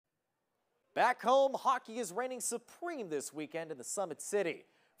Back home, hockey is reigning supreme this weekend in the Summit City.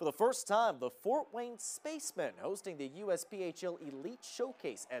 For the first time, the Fort Wayne Spacemen hosting the USPHL Elite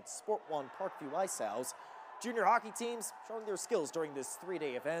Showcase at Sport One Parkview Ice House. Junior hockey teams showing their skills during this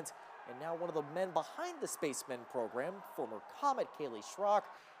three-day event. And now one of the men behind the Spacemen program, former Comet Kaylee Schrock,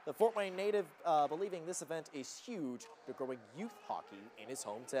 the Fort Wayne native believing this event is huge to growing youth hockey in his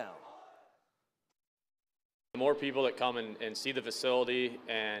hometown. The more people that come and see the facility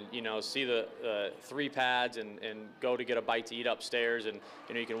and, see the 3 pads and go to get a bite to eat upstairs, and,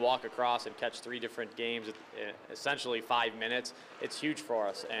 you can walk across and catch 3 different games in essentially 5 minutes, it's huge for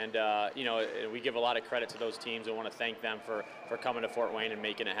us. And, we give a lot of credit to those teams and want to thank them for coming to Fort Wayne and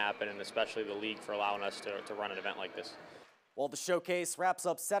making it happen, and especially the league for allowing us to run an event like this. While the showcase wraps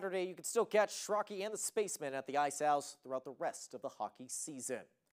up Saturday, you can still catch Schrocky and the Spacemen at the Ice House throughout the rest of the hockey season.